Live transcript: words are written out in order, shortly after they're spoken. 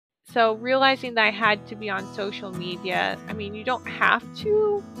So realizing that I had to be on social media, I mean, you don't have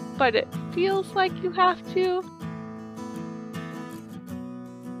to, but it feels like you have to.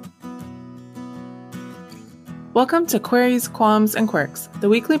 Welcome to Queries, Qualms, and Quirks, the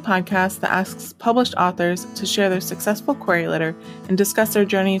weekly podcast that asks published authors to share their successful query letter and discuss their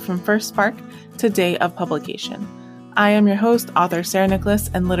journey from first spark to day of publication. I am your host, author Sarah Nicholas,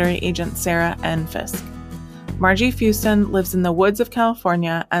 and literary agent Sarah N. Fisk. Margie Fuston lives in the woods of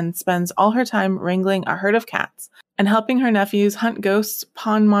California and spends all her time wrangling a herd of cats and helping her nephews hunt ghosts,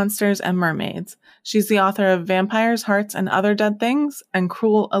 pond monsters, and mermaids. She's the author of Vampires, Hearts, and Other Dead Things and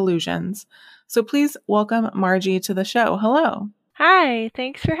Cruel Illusions. So please welcome Margie to the show. Hello. Hi,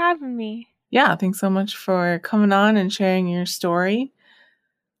 thanks for having me. Yeah, thanks so much for coming on and sharing your story.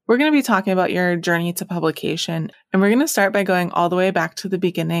 We're going to be talking about your journey to publication, and we're going to start by going all the way back to the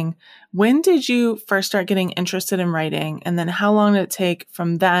beginning. When did you first start getting interested in writing, and then how long did it take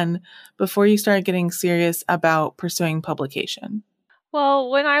from then before you started getting serious about pursuing publication? Well,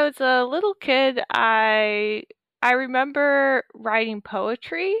 when I was a little kid, I remember writing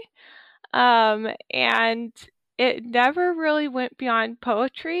poetry, and it never really went beyond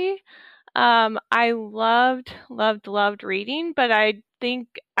poetry. I loved reading, but I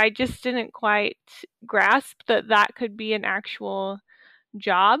think I just didn't quite grasp that could be an actual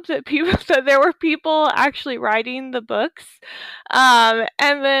job, that people that there were people actually writing the books. And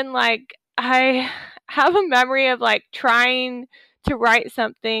then I have a memory of trying to write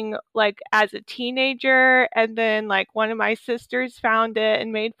something as a teenager, and then one of my sisters found it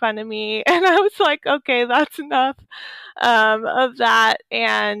and made fun of me, and I was like, okay, that's enough of that.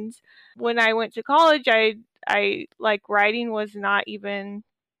 And when I went to college, I writing was not even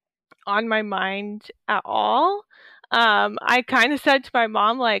on my mind at all. I kind of said to my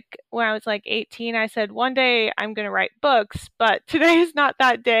mom, when I was 18, I said, one day I'm going to write books, but today is not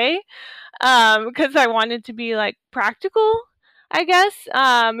that day, because I wanted to be practical, I guess.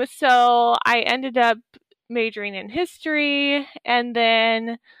 So I ended up majoring in history, and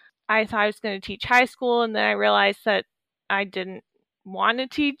then I thought I was going to teach high school, and then I realized that I didn't want to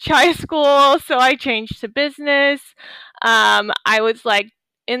teach high school, so I changed to business. I was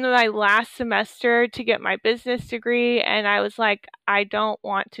in my last semester to get my business degree, and I was like, I don't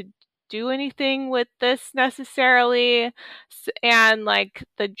want to do anything with this necessarily. And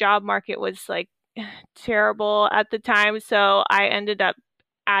the job market was terrible at the time, so I ended up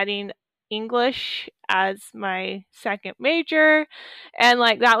adding English as my second major, and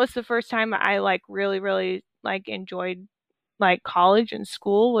that was the first time I really enjoyed college and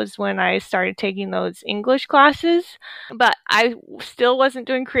school, was when I started taking those English classes. But I still wasn't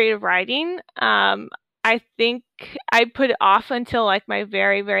doing creative writing. I think I put it off until my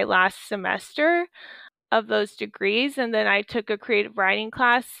very, very last semester of those degrees, and then I took a creative writing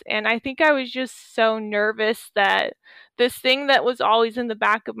class, and I think I was just so nervous that this thing that was always in the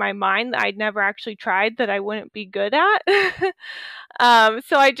back of my mind that I'd never actually tried, that I wouldn't be good at.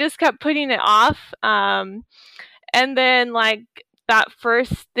 So I just kept putting it off. And then that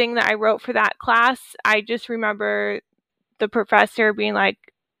first thing that I wrote for that class, I just remember the professor being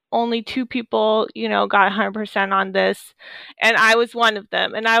only 2 people, got 100% on this, and I was one of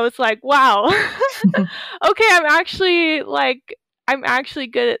them. And I was like, wow, okay, I'm actually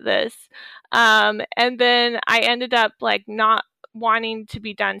good at this. And then I ended up not wanting to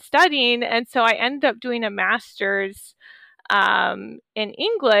be done studying, and so I ended up doing a master's in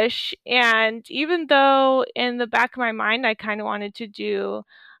English. And even though in the back of my mind I kind of wanted to do,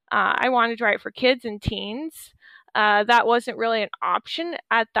 I wanted to write for kids and teens, that wasn't really an option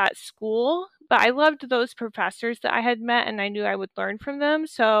at that school. But I loved those professors that I had met, and I knew I would learn from them.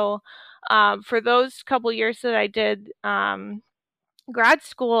 So for those couple years that I did grad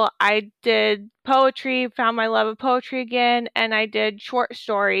school, I did poetry, found my love of poetry again, and I did short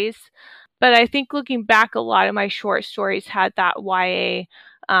stories. But I think looking back, a lot of my short stories had that YA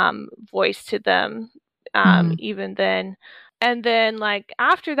voice to them, even then. And then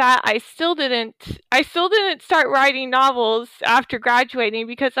after that, I still didn't start writing novels after graduating,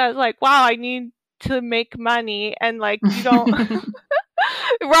 because I was like, wow, I need to make money, and you don't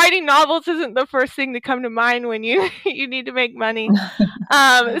writing novels isn't the first thing to come to mind when you need to make money. So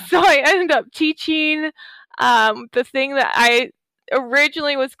I ended up teaching, the thing that I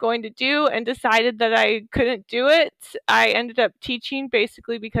originally was going to do, and decided that I couldn't do it. I ended up teaching,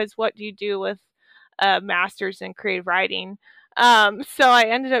 basically because what do you do with a master's in creative writing? So I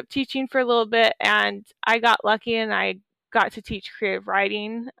ended up teaching for a little bit, and I got lucky and I got to teach creative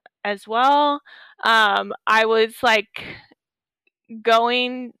writing as well. I was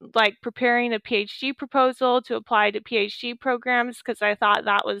going, like preparing a PhD proposal to apply to PhD programs because I thought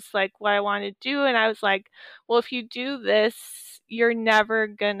that was like what I wanted to do. And I was like, well, if you do this, you're never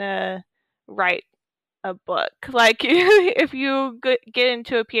gonna write a book. Like if you get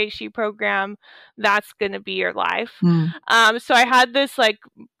into a PhD program, that's going to be your life. So I had this like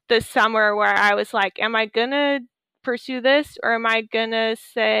this summer where I was like, am I going to pursue this, or am I going to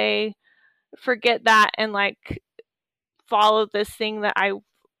say, forget that and like follow this thing that I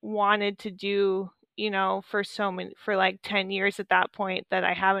wanted to do, for like 10 years at that point that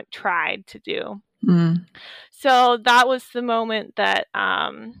I haven't tried to do. So that was the moment that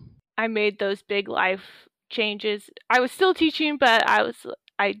I made those big life changes. I was still teaching, but I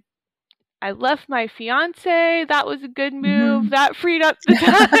left my fiance. That was a good move. That freed up the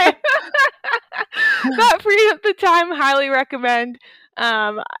time. That freed up the time. Highly recommend.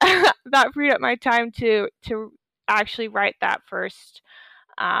 That freed up my time to actually write that first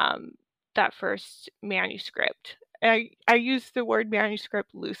manuscript. I used the word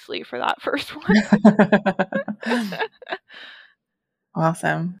manuscript loosely for that first one.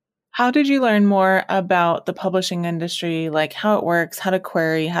 Awesome. How did you learn more about the publishing industry, like how it works, how to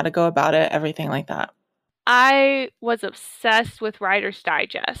query, how to go about it, everything like that? I was obsessed with Writer's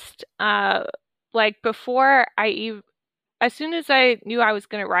Digest. Like before as soon as I knew I was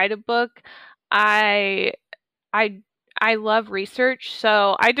going to write a book, I love research,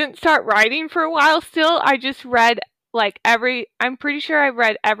 so I didn't start writing for a while still. I just read I'm pretty sure I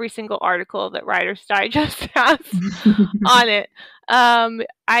read every single article that Writer's Digest has on it.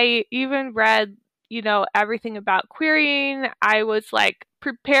 I even read, everything about querying. I was like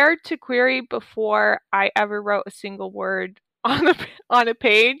prepared to query before I ever wrote a single word on a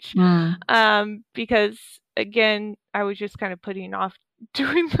page. Because again, I was just kind of putting off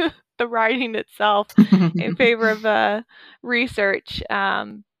doing the writing itself in favor of research.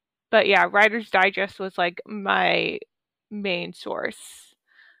 But yeah, Writer's Digest was like my main source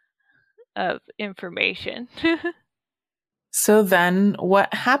of information. So then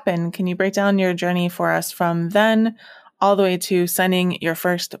what happened? Can you break down your journey for us from then all the way to signing your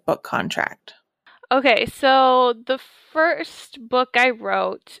first book contract? Okay, so the first book I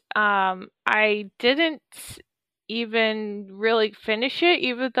wrote, I didn't even really finish it,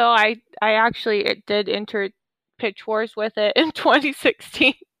 even though I actually did enter Pitch Wars with it in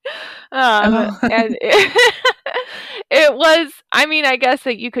 2016. And it was, I guess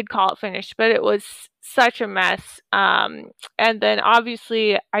that you could call it finished, but it was such a mess. And then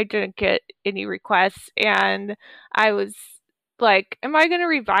obviously I didn't get any requests, and I was like, am I going to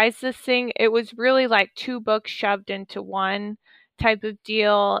revise this thing? It was really like 2 books shoved into one type of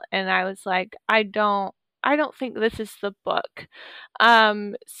deal. And I was like, I don't think this is the book.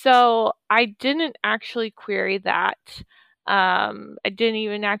 So I didn't actually query that. I didn't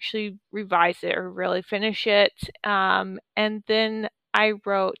even actually revise it or really finish it. And then I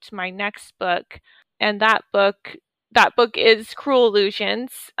wrote my next book, and that book is Cruel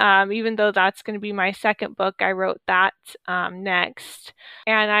Illusions. Even though that's going to be my second book, I wrote that next.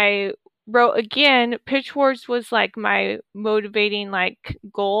 And I wrote again, Pitch Wars was like my motivating like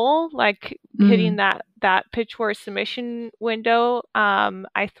goal, like hitting that Pitch Wars submission window.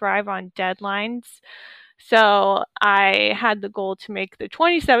 I thrive on deadlines. So I had the goal to make the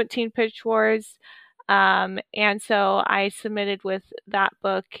 2017 Pitch Wars. And so I submitted with that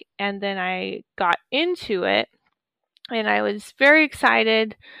book, and then I got into it, and I was very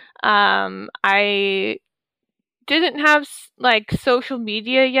excited. I didn't have like social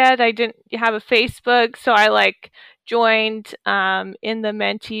media yet. I didn't have a Facebook, so I like joined in the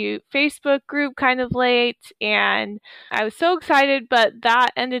Mentee Facebook group kind of late, and I was so excited, but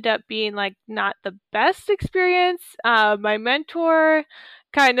that ended up being like not the best experience. My mentor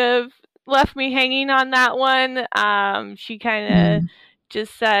kind of left me hanging on that one. She kind of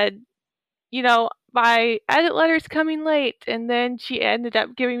just said, my edit letter's coming late. And then she ended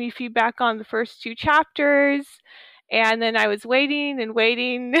up giving me feedback on the first 2 chapters. And then I was waiting and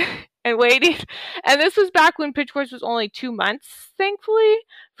waiting and waiting. And this was back when Pitch Wars was only 2 months, thankfully,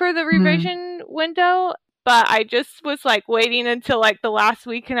 for the revision window. But I just was like waiting until like the last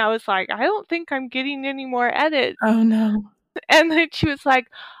week, and I was like, I don't think I'm getting any more edits. Oh no. And then she was like,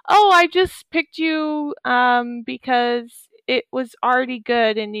 oh, I just picked you because it was already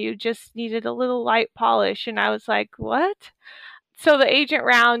good and you just needed a little light polish. And I was like, what? So the agent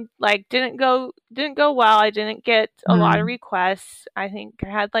round like didn't go well. I didn't get a lot of requests. I think I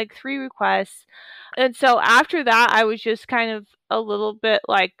had like 3 requests. And so after that, I was just kind of a little bit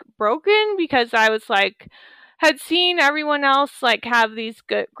like broken, because I was like, had seen everyone else like have these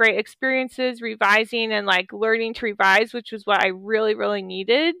great experiences revising and like learning to revise, which was what I really, really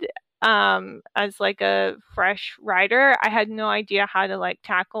needed as like a fresh writer. I had no idea how to like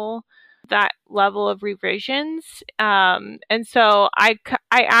tackle that level of revisions. And so I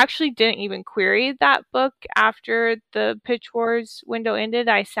actually didn't even query that book after the Pitch Wars window ended.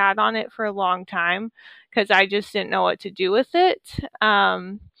 I sat on it for a long time because I just didn't know what to do with it.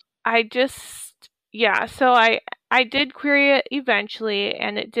 So I did query it eventually,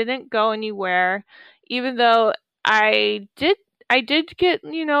 and it didn't go anywhere, even though I did get,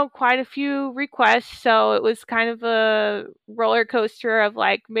 quite a few requests, so it was kind of a roller coaster of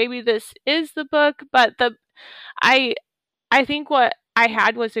like, maybe this is the book, but I I think what I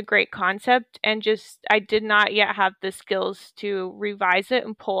had was a great concept, and just I did not yet have the skills to revise it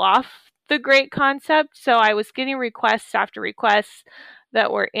and pull off the great concept. So I was getting requests after requests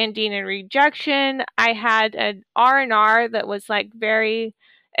that were ending in rejection. I had an R&R that was like very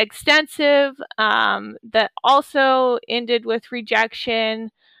extensive, that also ended with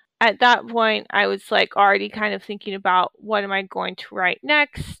rejection. At that point, I was like already kind of thinking about, what am I going to write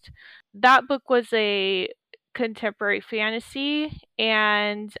next? That book was a contemporary fantasy,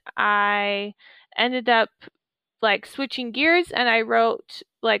 and I ended up like switching gears, and I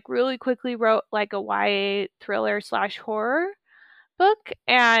really quickly wrote like a YA thriller / horror book,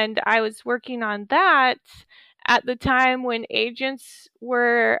 and I was working on that at the time when agents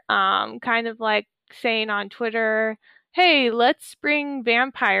were kind of like saying on Twitter, "Hey, let's bring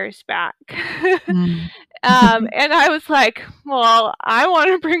vampires back." And I was like, well, I want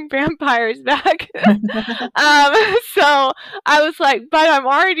to bring vampires back. So I was like, but I'm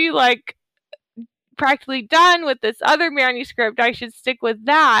already like practically done with this other manuscript. I should stick with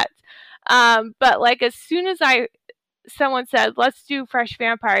that. But like as soon as someone said, let's do fresh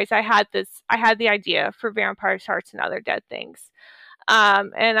vampires, I had the idea for Vampires, Hearts, and Other Dead Things.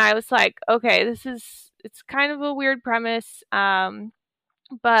 And I was like, okay, it's kind of a weird premise.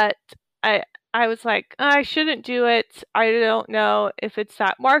 But I was like, I shouldn't do it. I don't know if it's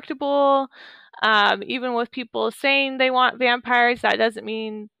that marketable. Even with people saying they want vampires, that doesn't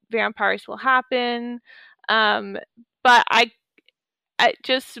mean vampires will happen. But it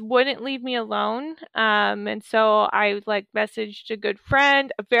just wouldn't leave me alone. And so I like messaged a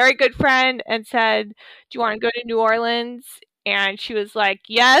very good friend, and said, "Do you want to go to New Orleans?" And she was like,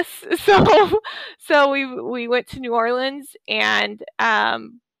 "Yes." So we went to New Orleans, and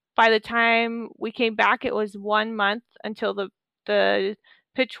by the time we came back, it was 1 month until the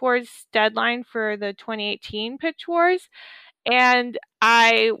Pitch Wars deadline for the 2018 Pitch Wars. And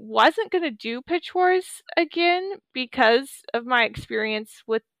I wasn't going to do Pitch Wars again because of my experience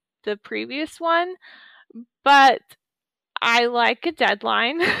with the previous one, but I like a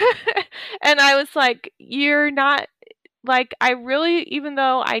deadline. And I was like, you're not like, I really, even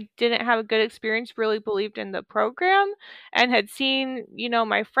though I didn't have a good experience, really believed in the program and had seen,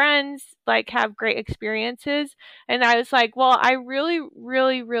 my friends like have great experiences. And I was like, well, I really,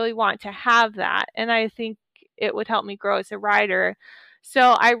 really, really want to have that. And I think it would help me grow as a writer.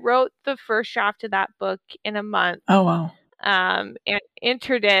 So I wrote the first draft of that book in a month. Oh, wow. And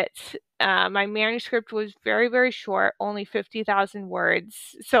entered it. My manuscript was very, very short, only 50,000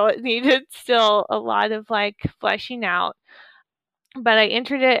 words. So it needed still a lot of like fleshing out. But I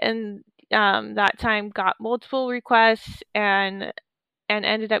entered it, and that time got multiple requests, and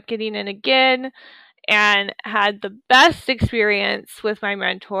ended up getting in again, and had the best experience with my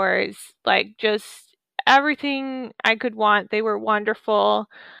mentors. Like just everything I could want. They were wonderful.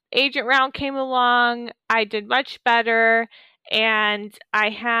 Agent round came along. I did much better, and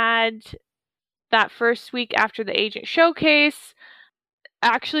I had that first week after the agent showcase.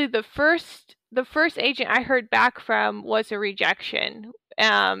 Actually, the first agent I heard back from was a rejection.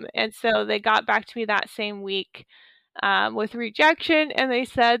 And so they got back to me that same week with rejection, and they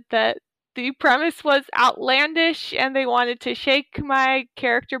said that the premise was outlandish and they wanted to shake my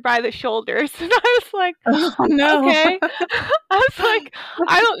character by the shoulders. And I was like, oh, no. Okay. I was like,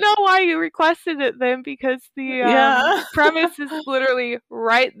 I don't know why you requested it then, because the premise is literally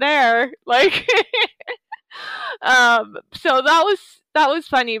right there. Like, so that was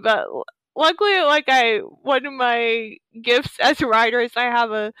funny, but luckily, like one of my gifts as a writer is I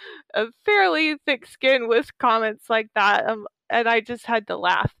have a fairly thick skin with comments like that, and I just had to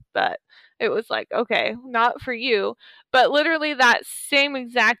laugh. But it was like, okay, not for you. But literally that same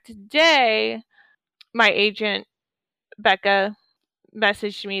exact day, my agent Becca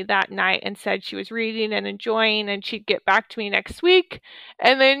messaged me that night and said she was reading and enjoying and she'd get back to me next week.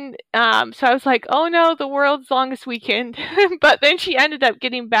 And then, so I was like, oh no, the world's longest weekend. But then she ended up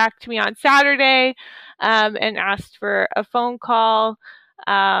getting back to me on Saturday, and asked for a phone call.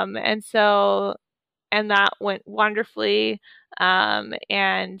 And that went wonderfully.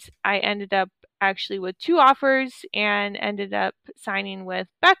 And I ended up actually with 2 offers and ended up signing with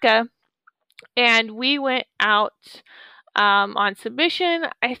Becca. And we went out on submission,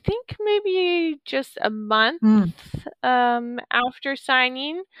 I think maybe just a month after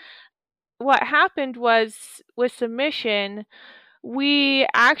signing. What happened was with submission, we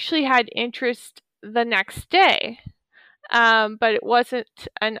actually had interest the next day, but it wasn't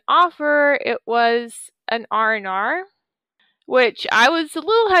an offer, it was an R&R, which I was a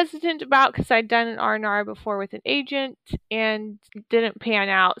little hesitant about because I'd done an R&R before with an agent and didn't pan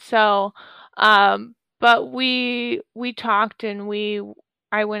out. So, but we talked and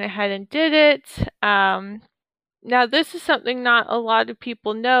I went ahead and did it. Now this is something not a lot of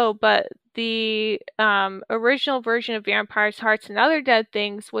people know, but the original version of Vampires, Hearts, and Other Dead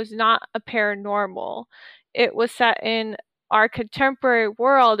Things was not a paranormal. It was set in our contemporary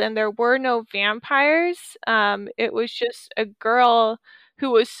world, and there were no vampires. It was just a girl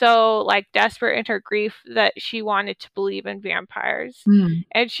who was so like desperate in her grief that she wanted to believe in vampires.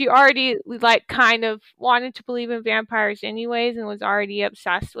 And she already like kind of wanted to believe in vampires anyways and was already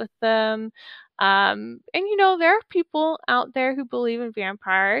obsessed with them. And there are people out there who believe in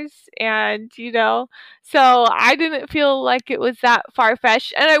vampires, and so I didn't feel like it was that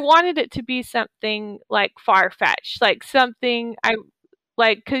far-fetched, and I wanted it to be something like far-fetched, like something I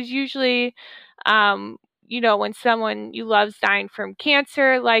like, because usually when someone you love's dying from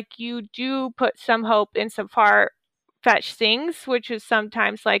cancer, like you do put some hope in some far-fetched things, which is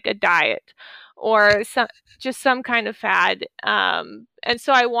sometimes like a diet or some kind of fad, and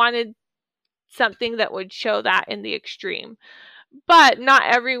so I wanted something that would show that in the extreme. But not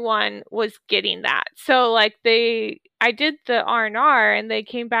everyone was getting that. So like I did the R&R and they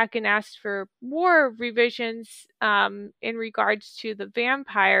came back and asked for more revisions in regards to the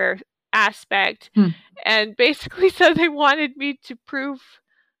vampire aspect, and basically said they wanted me to prove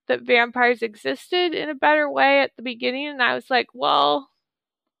that vampires existed in a better way at the beginning, and I was like, well,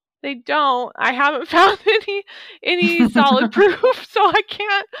 they don't. I haven't found any solid proof, so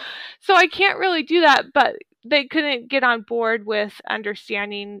I can't really do that. But they couldn't get on board with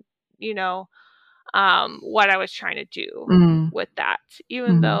understanding, what I was trying to do with that.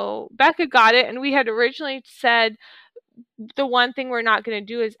 Even though Becca got it, and we had originally said the one thing we're not going to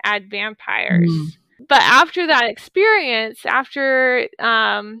do is add vampires. But after that experience, after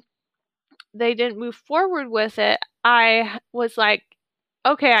they didn't move forward with it, I was like,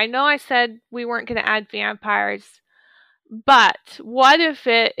 okay, I know I said we weren't going to add vampires, but what if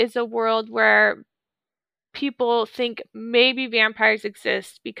it is a world where people think maybe vampires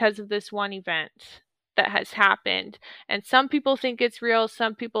exist because of this one event that has happened? And some people think it's real,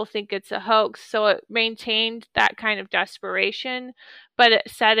 some people think it's a hoax. So it maintained that kind of desperation, but it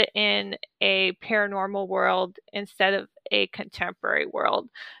set it in a paranormal world instead of a contemporary world.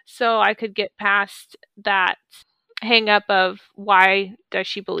 So I could get past that hang up of why does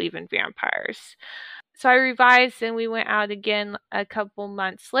she believe in vampires. So I revised and we went out again a couple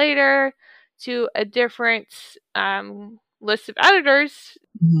months later to a different list of editors,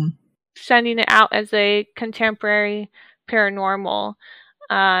 sending it out as a contemporary paranormal,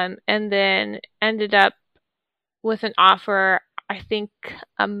 and then ended up with an offer, I think,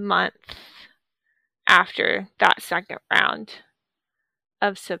 a month after that second round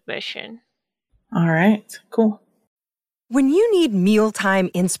of submission. All right, cool. When you need mealtime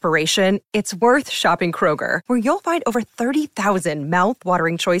inspiration, it's worth shopping Kroger, where you'll find over 30,000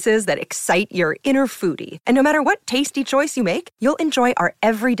 mouth-watering choices that excite your inner foodie. And no matter what tasty choice you make, you'll enjoy our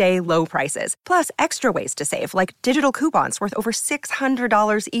everyday low prices, plus extra ways to save, like digital coupons worth over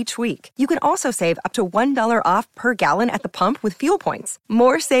 $600 each week. You can also save up to $1 off per gallon at the pump with fuel points.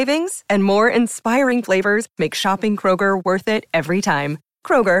 More savings and more inspiring flavors make shopping Kroger worth it every time.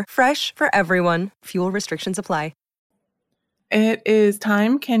 Kroger, fresh for everyone. Fuel restrictions apply. It is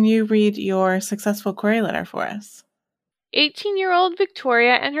time. Can you read your successful query letter for us? 18-year-old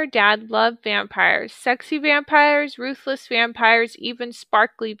Victoria and her dad love vampires. Sexy vampires, ruthless vampires, even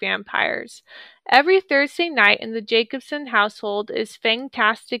sparkly vampires. Every Thursday night in the Jacobson household is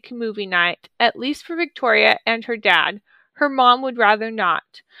fantastic movie night, at least for Victoria and her dad. Her mom would rather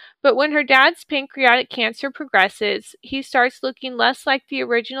not. But when her dad's pancreatic cancer progresses, he starts looking less like the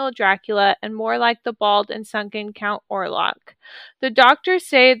original Dracula and more like the bald and sunken Count Orlok. The doctors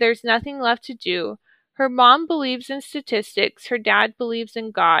say there's nothing left to do. Her mom believes in statistics, her dad believes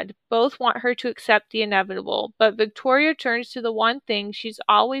in God. Both want her to accept the inevitable, but Victoria turns to the one thing she's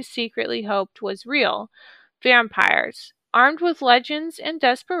always secretly hoped was real: vampires. Armed with legends and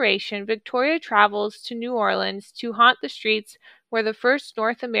desperation, Victoria travels to New Orleans to haunt the streets where the first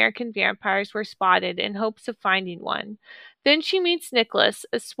North American vampires were spotted in hopes of finding one. Then she meets Nicholas,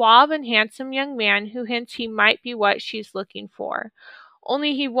 a suave and handsome young man who hints he might be what she's looking for.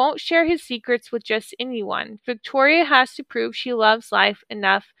 Only he won't share his secrets with just anyone. Victoria has to prove she loves life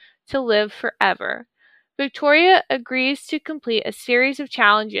enough to live forever. Victoria agrees to complete a series of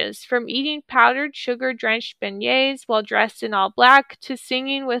challenges, from eating powdered sugar-drenched beignets while dressed in all black to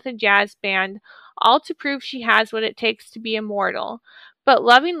singing with a jazz band, all to prove she has what it takes to be immortal. But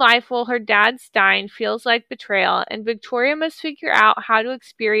loving life while her dad's dying feels like betrayal, and Victoria must figure out how to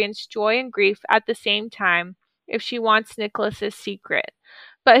experience joy and grief at the same time if she wants Nicholas's secret.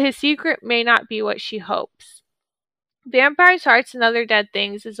 But his secret may not be what she hopes. Vampires, Hearts, and Other Dead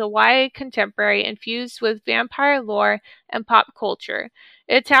Things is a YA contemporary infused with vampire lore and pop culture.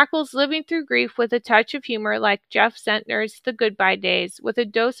 It tackles living through grief with a touch of humor like Jeff Zentner's The Goodbye Days, with a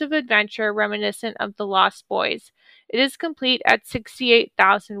dose of adventure reminiscent of The Lost Boys. It is complete at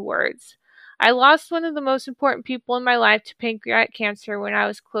 68,000 words. I lost one of the most important people in my life to pancreatic cancer when I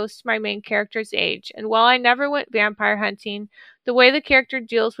was close to my main character's age, and while I never went vampire hunting, the way the character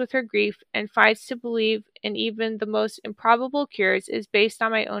deals with her grief and fights to believe in even the most improbable cures is based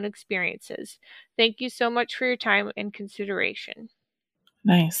on my own experiences. Thank you so much for your time and consideration.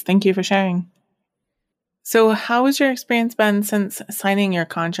 Nice. Thank you for sharing. So how has your experience been since signing your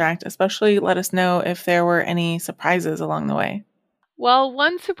contract? Especially let us know if there were any surprises along the way. Well,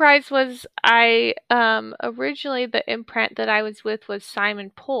 one surprise was originally the imprint that I was with was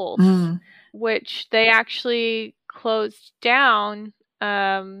Simon Pulse, which they actually closed down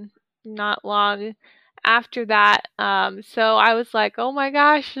not long after that. So I was like, oh my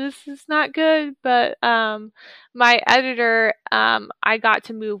gosh, this is not good. But my editor, I got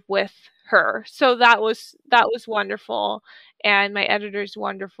to move with her. So that was wonderful. And my editor's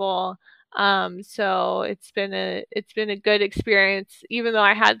wonderful. So it's been a good experience, even though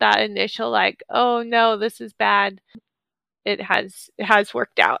I had that initial like, oh no, this is bad. It has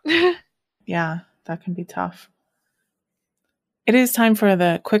worked out. Yeah, that can be tough. It is time for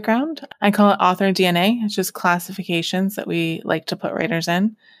the quick round. I call it author DNA. It's just classifications that we like to put writers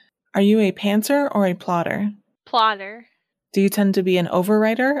in. Are you a pantser or a plotter? Plotter. Do you tend to be an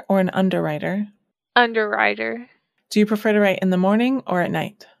overwriter or an underwriter? Underwriter. Do you prefer to write in the morning or at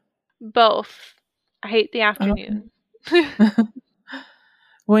night? Both. I hate the afternoon. Okay.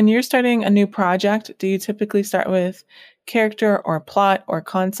 When you're starting a new project, do you typically start with character or plot or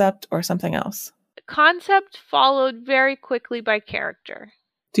concept or something else? Concept followed very quickly by character.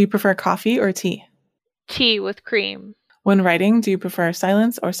 Do you prefer coffee or tea? Tea with cream. When writing, do you prefer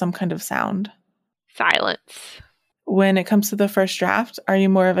silence or some kind of sound? Silence. When it comes to the first draft, are you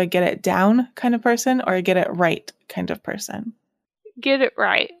more of a get it down kind of person or a get it right kind of person? Get it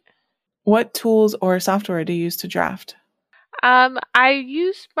right. What tools or software do you use to draft? I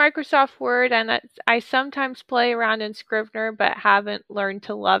use Microsoft Word, and I sometimes play around in Scrivener, but haven't learned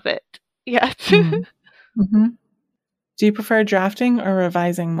to love it yet. Mm-hmm. Do you prefer drafting or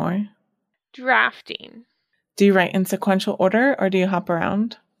revising more? Drafting. Do you write in sequential order or do you hop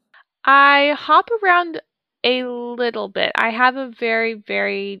around? I hop around a little bit. I have a very,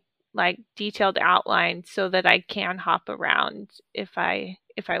 very detailed outline so that I can hop around if I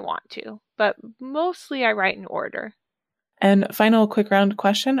want to. But mostly I write in order. And final quick round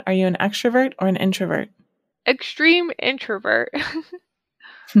question. Are you an extrovert or an introvert? Extreme introvert.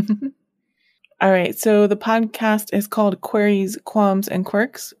 All right. So the podcast is called Queries, Qualms, and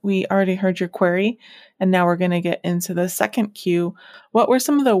Quirks. We already heard your query, and now we're going to get into the second Q. What were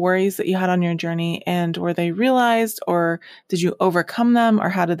some of the worries that you had on your journey, and were they realized, or did you overcome them, or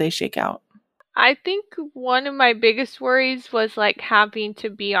how did they shake out? I think one of my biggest worries was having to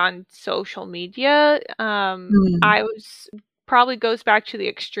be on social media. I was probably goes back to the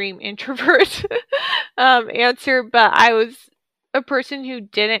extreme introvert answer, but I was a person who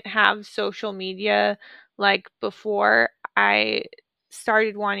didn't have social media before I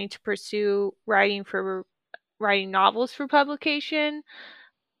started wanting to pursue writing novels for publication.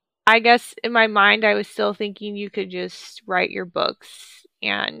 I guess in my mind I was still thinking you could just write your books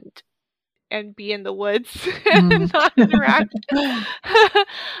and be in the woods and not interact.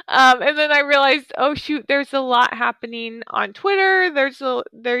 And then I realized, oh shoot, there's a lot happening on Twitter.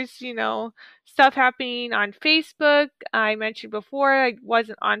 There's stuff happening on Facebook. I mentioned before I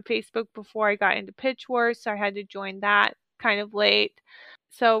wasn't on Facebook before I got into Pitch Wars, so I had to join that kind of late.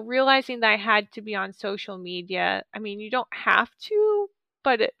 So realizing that I had to be on social media, I mean, you don't have to,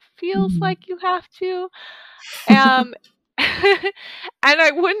 but it feels like you have to. And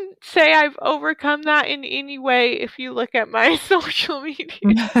I wouldn't say I've overcome that in any way if you look at my social media.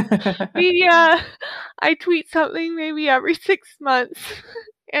 I tweet something maybe every 6 months.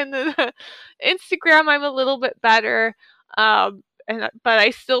 And then Instagram, I'm a little bit better. But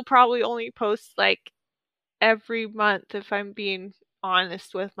I still probably only post like every month if I'm being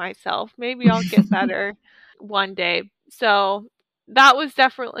honest with myself. Maybe I'll get better one day. So that was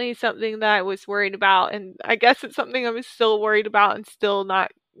definitely something that I was worried about, and I guess it's something I was still worried about and still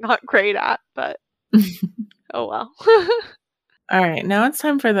not great at, but oh well. All right, now it's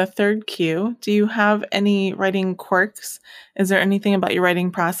time for the third cue. Do you have any writing quirks? Is there anything about your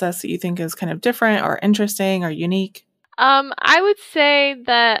writing process that you think is kind of different or interesting or unique? I would say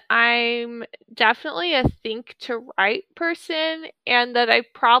that I'm definitely a think to write person, and that I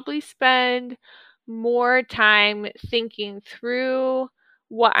probably spend more time thinking through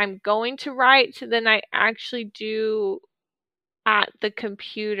what I'm going to write than I actually do at the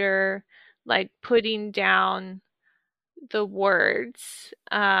computer, like putting down the words.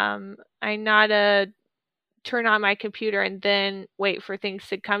 I'm not a turn on my computer and then wait for things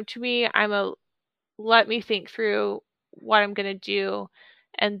to come to me. I'm a let me think through what I'm going to do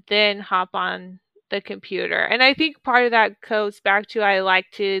and then hop on the computer. And I think part of that goes back to I like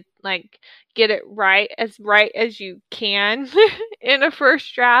to like get it right as you can in a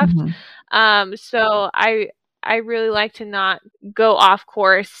first draft. So I really like to not go off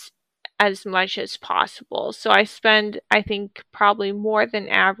course as much as possible. So I spend, I think, probably more than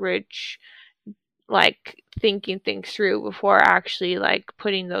average like thinking things through before actually like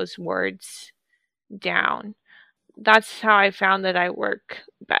putting those words down. That's how I found that I work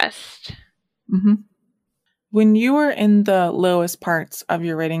best. When you were in the lowest parts of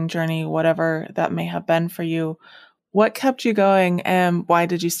your writing journey, whatever that may have been for you, what kept you going and why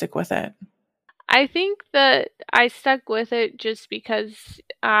did you stick with it? I think that I stuck with it just because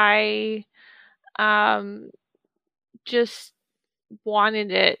I just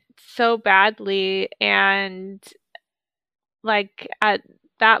wanted it so badly, and like at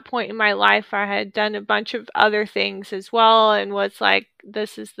that point in my life I had done a bunch of other things as well and was like,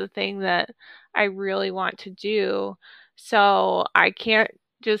 this is the thing that I really want to do. So I can't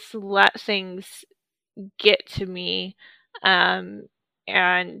just let things get to me. And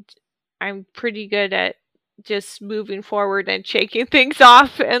I'm pretty good at just moving forward and shaking things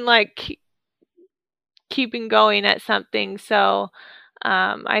off and like keeping going at something. So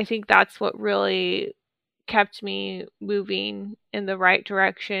I think that's what really kept me moving in the right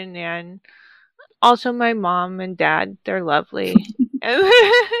direction. And also my mom and dad, they're lovely.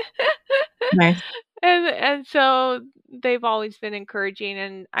 Nice. And so they've always been encouraging,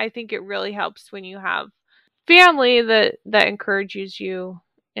 and I think it really helps when you have family that encourages you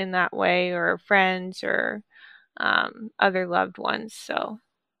in that way, or friends, or other loved ones. So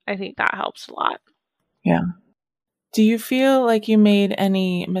I think that helps a lot. Yeah. Do you feel like you made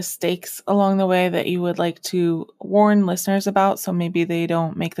any mistakes along the way that you would like to warn listeners about so maybe they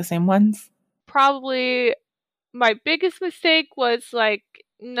don't make the same ones? Probably my biggest mistake was like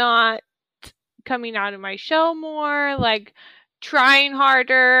not coming out of my shell more, like trying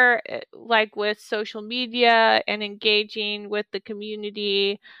harder, like with social media and engaging with the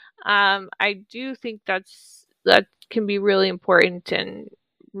community. I do think that can be really important and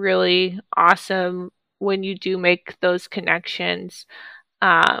really awesome when you do make those connections.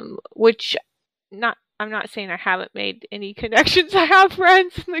 Which I'm not saying I haven't made any connections. I have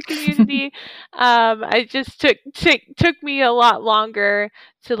friends in the community. I just took me a lot longer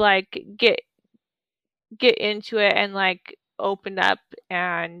to like get into it and like open up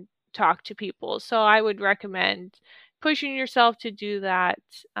and talk to people. So I would recommend pushing yourself to do that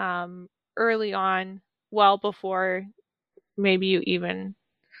early on, well before maybe you even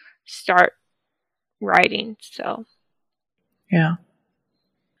start writing. So Yeah.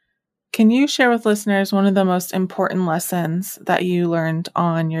 Can you share with listeners one of the most important lessons that you learned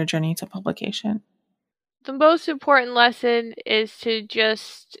on your journey to publication? The most important lesson is to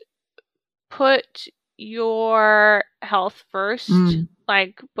just put your health first,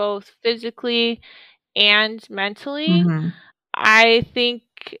 like both physically and mentally. I think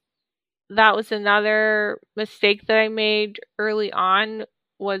that was another mistake that I made early on,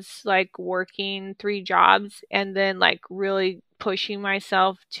 was like working 3 jobs and then like really pushing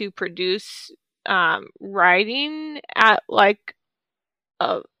myself to produce writing at like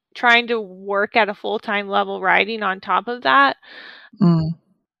trying to work at a full-time level writing on top of that.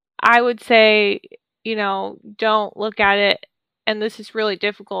 I would say, don't look at it and this is really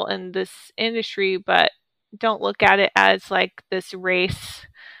difficult in this industry, but don't look at it as like this race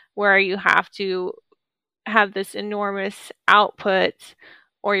where you have to have this enormous output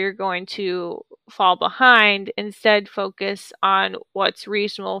or you're going to fall behind. Instead, focus on what's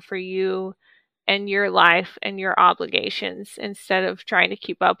reasonable for you and your life and your obligations instead of trying to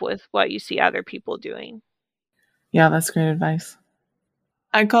keep up with what you see other people doing. Yeah, that's great advice.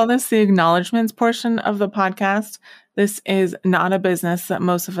 I call this the acknowledgements portion of the podcast. This is not a business that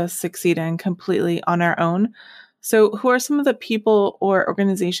most of us succeed in completely on our own. So who are some of the people or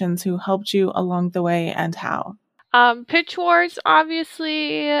organizations who helped you along the way and how? Pitch Wars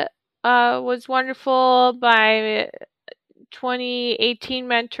obviously was wonderful. My 2018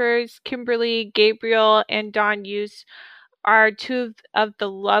 mentors, Kimberly, Gabriel, and Dawn Hughes, are two of the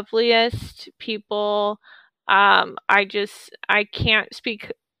loveliest people. I can't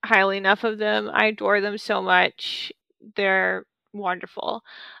speak highly enough of them. I adore them so much. They're wonderful.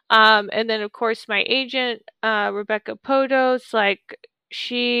 And then of course my agent, Rebecca Podos, like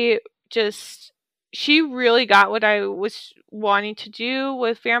she really got what I was wanting to do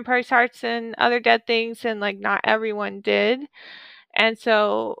with Vampire's Hearts and Other Dead Things, and like not everyone did. And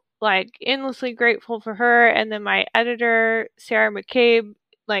so like endlessly grateful for her. And then my editor, Sarah McCabe,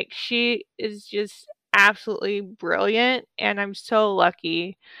 like she is just absolutely brilliant, and I'm so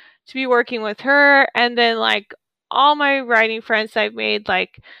lucky to be working with her. And then like all my writing friends I've made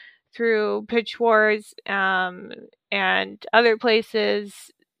like through Pitch Wars and other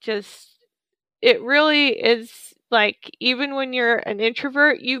places, just it really is like, even when you're an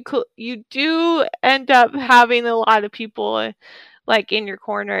introvert, you do end up having a lot of people like in your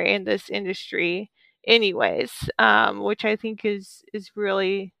corner in this industry anyways, which I think is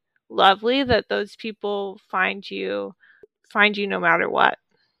really lovely that those people find you no matter what.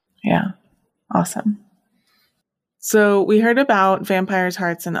 Yeah. Awesome. So we heard about Vampire's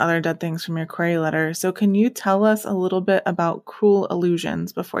Hearts and Other Dead Things from your query letter. So can you tell us a little bit about Cruel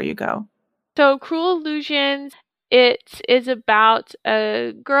Illusions before you go? So Cruel Illusions, it is about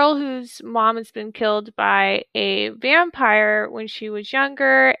a girl whose mom has been killed by a vampire when she was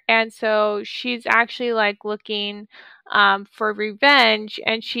younger, and so she's actually like looking for revenge,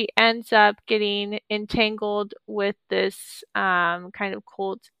 and she ends up getting entangled with this kind of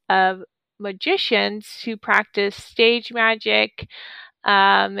cult of magicians who practice stage magic,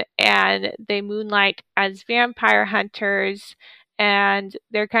 and they moonlight as vampire hunters, and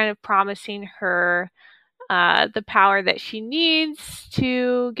they're kind of promising her the power that she needs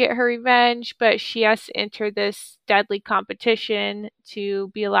to get her revenge, but she has to enter this deadly competition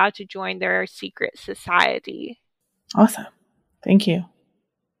to be allowed to join their secret society. Awesome. Thank you.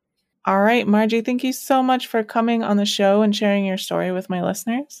 All right, Margie, thank you so much for coming on the show and sharing your story with my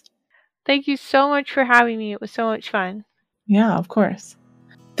listeners. Thank you so much for having me. It was so much fun. Yeah, of course.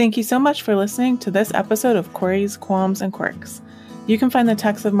 Thank you so much for listening to this episode of Queries, Qualms, and Quirks. You can find the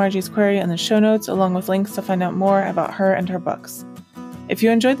text of Margie's query in the show notes, along with links to find out more about her and her books. If you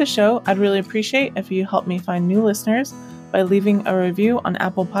enjoyed the show, I'd really appreciate if you help me find new listeners by leaving a review on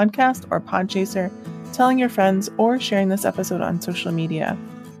Apple Podcast or Podchaser, telling your friends, or sharing this episode on social media.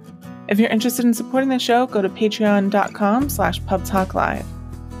 If you're interested in supporting the show, go to patreon.com/pubtalklive.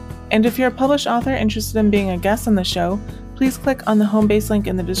 And if you're a published author interested in being a guest on the show, please click on the home base link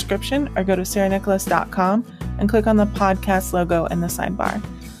in the description or go to sarahnicholas.com and click on the podcast logo in the sidebar.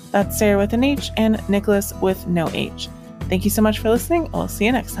 That's Sarah with an H and Nicholas with no H. Thank you so much for listening. We'll see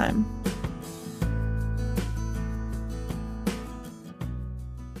you next time.